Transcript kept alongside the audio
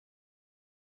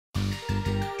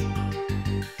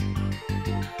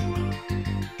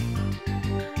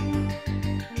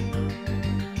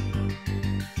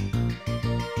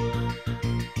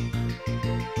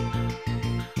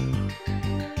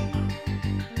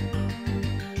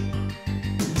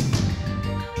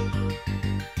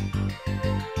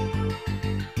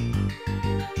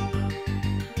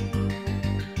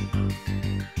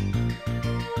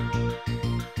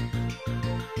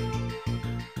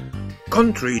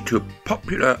Contrary to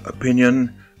popular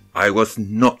opinion, I was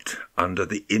not under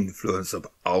the influence of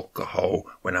alcohol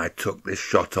when I took this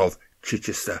shot of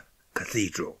Chichester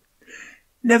Cathedral.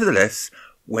 Nevertheless,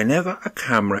 whenever a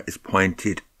camera is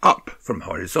pointed up from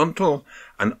horizontal,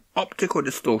 an optical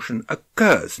distortion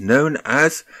occurs known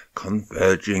as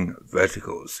converging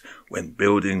verticals when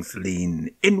buildings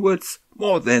lean inwards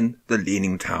more than the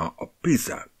Leaning Tower of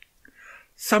Pisa.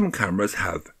 Some cameras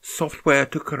have software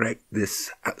to correct this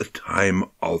at the time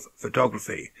of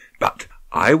photography, but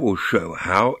I will show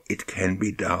how it can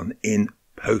be done in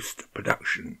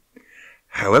post-production.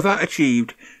 However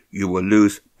achieved, you will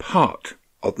lose part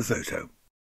of the photo.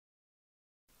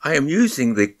 I am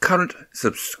using the current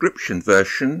subscription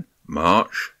version,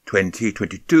 March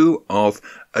 2022, of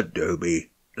Adobe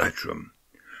Lightroom.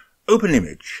 Open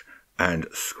Image and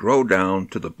scroll down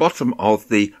to the bottom of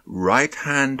the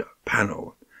right-hand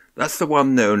panel. That's the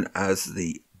one known as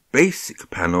the basic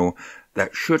panel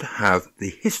that should have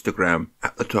the histogram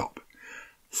at the top.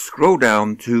 Scroll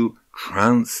down to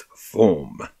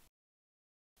Transform.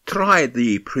 Try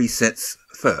the presets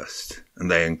first,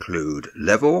 and they include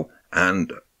level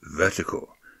and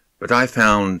vertical, but I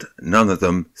found none of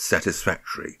them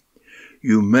satisfactory.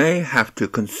 You may have to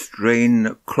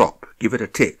constrain crop, give it a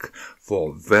tick,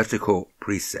 for vertical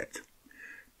preset.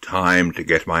 Time to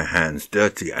get my hands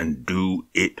dirty and do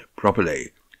it properly.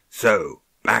 So,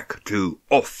 back to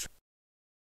off.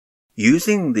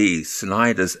 Using the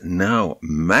sliders now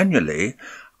manually,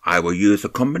 I will use a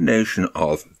combination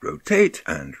of rotate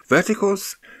and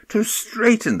verticals to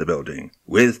straighten the building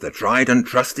with the tried and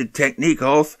trusted technique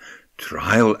of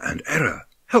trial and error,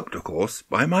 helped of course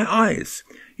by my eyes.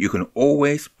 You can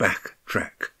always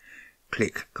backtrack.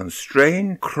 Click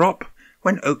Constrain, Crop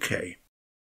when OK.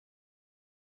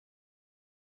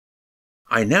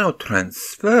 I now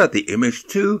transfer the image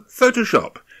to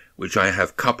Photoshop, which I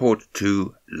have coupled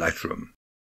to Lightroom.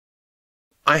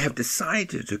 I have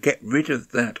decided to get rid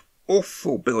of that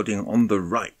awful building on the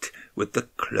right with the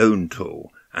clone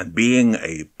tool, and being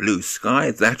a blue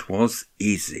sky, that was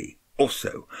easy.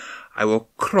 Also, I will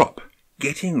crop,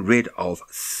 getting rid of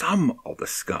some of the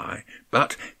sky,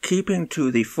 but keeping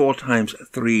to the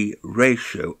 4:3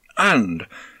 ratio, and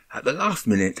at the last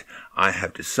minute I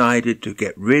have decided to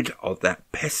get rid of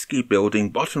that pesky building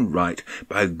bottom right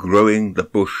by growing the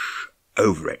bush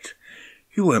over it.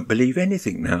 You won't believe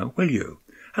anything now, will you?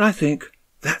 And I think,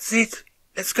 that's it.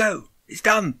 Let's go. It's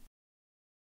done.